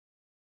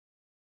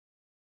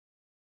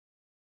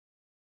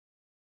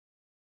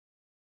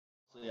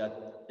Yeah,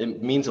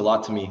 it means a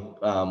lot to me.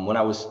 When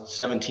I was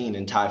 17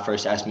 and Ty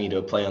first asked me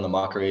to play on the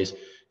Mock Rays,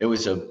 it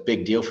was a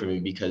big deal for me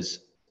because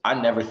I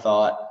never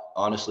thought,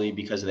 honestly,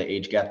 because of the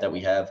age gap that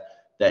we have,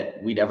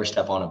 that we'd ever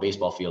step on a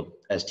baseball field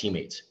as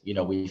teammates. You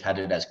know, we've had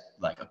it as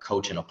like a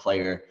coach and a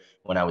player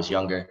when I was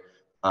younger.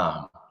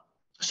 Um,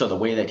 so the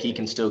way that he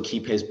can still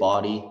keep his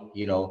body,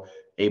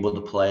 able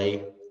to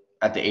play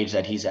at the age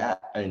that he's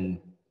at, and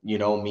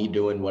me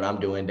doing what I'm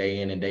doing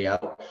day in and day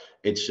out,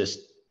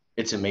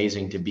 it's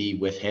amazing to be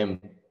with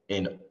him,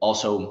 and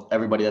also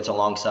everybody that's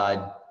alongside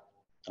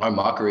our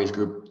Mockeries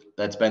group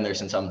that's been there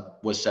since I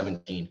was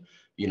 17.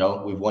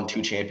 We've won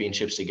 2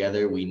 championships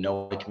together. We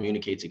know how to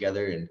communicate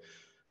together, and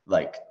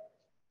like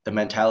the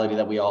mentality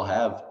that we all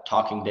have,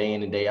 talking day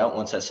in and day out.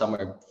 Once that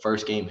summer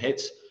first game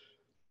hits,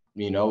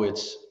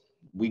 it's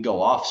we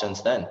go off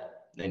since then,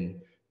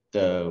 and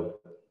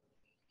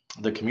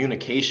the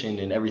communication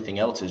and everything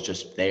else is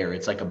just there.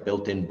 It's like a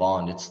built-in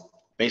bond. It's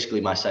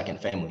basically my second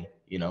family,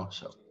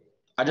 so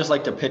I just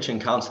like to pitch in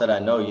counts that I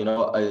know.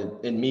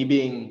 And me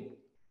being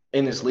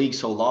in this league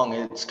so long,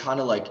 it's kind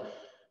of like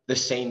the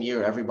same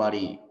year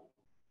everybody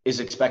is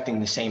expecting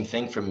the same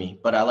thing from me,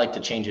 but I like to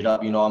change it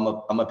up.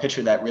 I'm a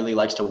pitcher that really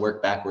likes to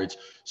work backwards,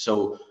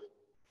 so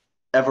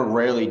ever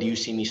rarely do you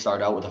see me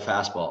start out with a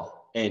fastball.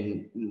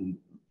 And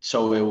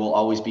so it will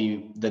always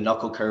be the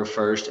knuckle curve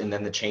first and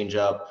then the change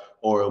up,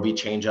 or it'll be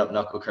change up,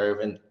 knuckle curve.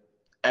 And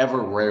ever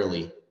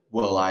rarely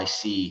will I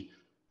see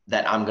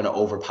that I'm going to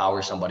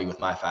overpower somebody with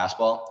my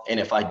fastball. And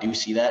if I do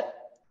see that,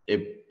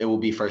 it will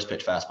be first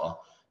pitch fastball,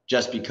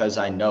 just because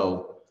I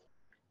know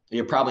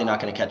you're probably not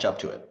going to catch up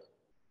to it.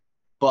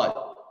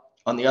 But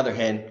on the other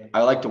hand,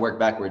 I like to work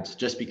backwards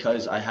just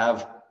because I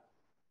have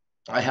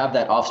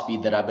that off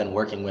speed that I've been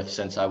working with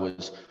since I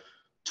was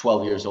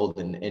 12 years old,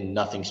 and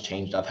nothing's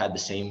changed. I've had the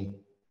same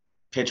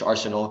pitch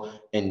arsenal,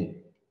 and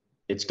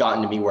it's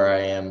gotten to me where I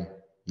am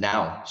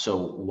now. So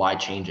why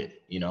change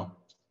it,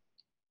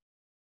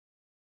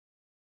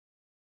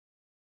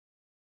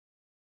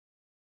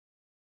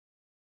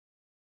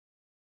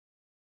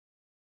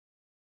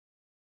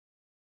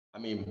 I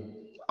mean,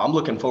 I'm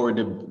looking forward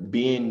to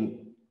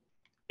being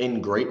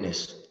in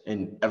greatness,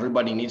 and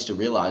everybody needs to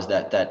realize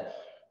that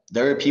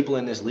there are people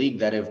in this league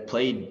that have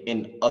played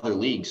in other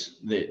leagues,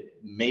 that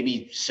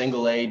maybe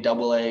single A,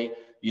 double A,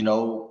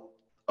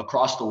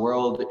 across the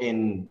world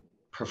in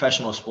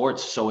professional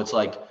sports. So it's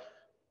like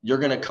you're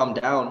going to come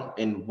down,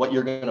 and what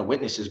you're going to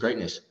witness is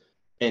greatness.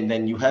 And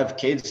then you have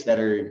kids that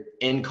are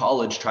in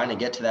college trying to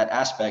get to that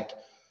aspect,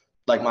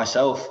 like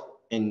myself,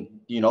 and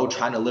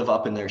trying to live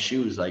up in their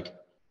shoes.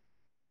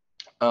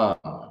 Um,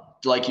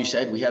 like you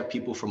said, we have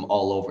people from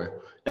all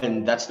over,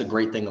 and that's the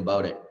great thing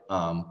about it.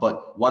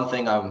 But one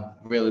thing I'm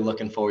really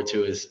looking forward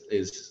to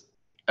is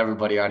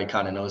everybody already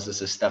kind of knows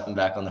this, is stepping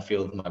back on the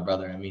field with my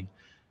brother. I mean,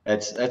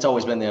 that's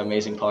always been the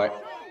amazing part.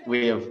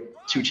 We have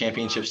 2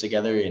 championships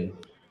together, and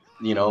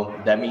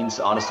that means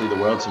honestly the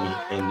world to me,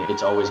 and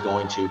it's always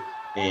going to,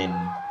 and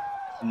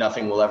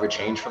nothing will ever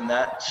change from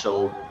that.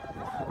 So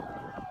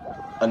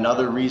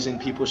another reason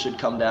people should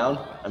come down.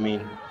 I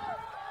mean,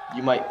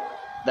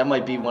 that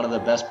might be one of the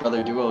best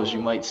brother duos you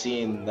might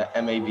see in the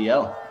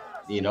MABL.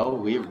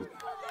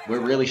 We're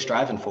really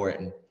striving for it.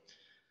 And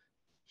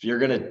if you're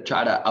going to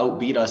try to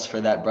outbeat us for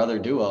that brother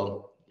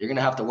duo, you're going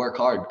to have to work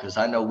hard, because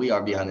I know we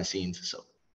are behind the scenes. So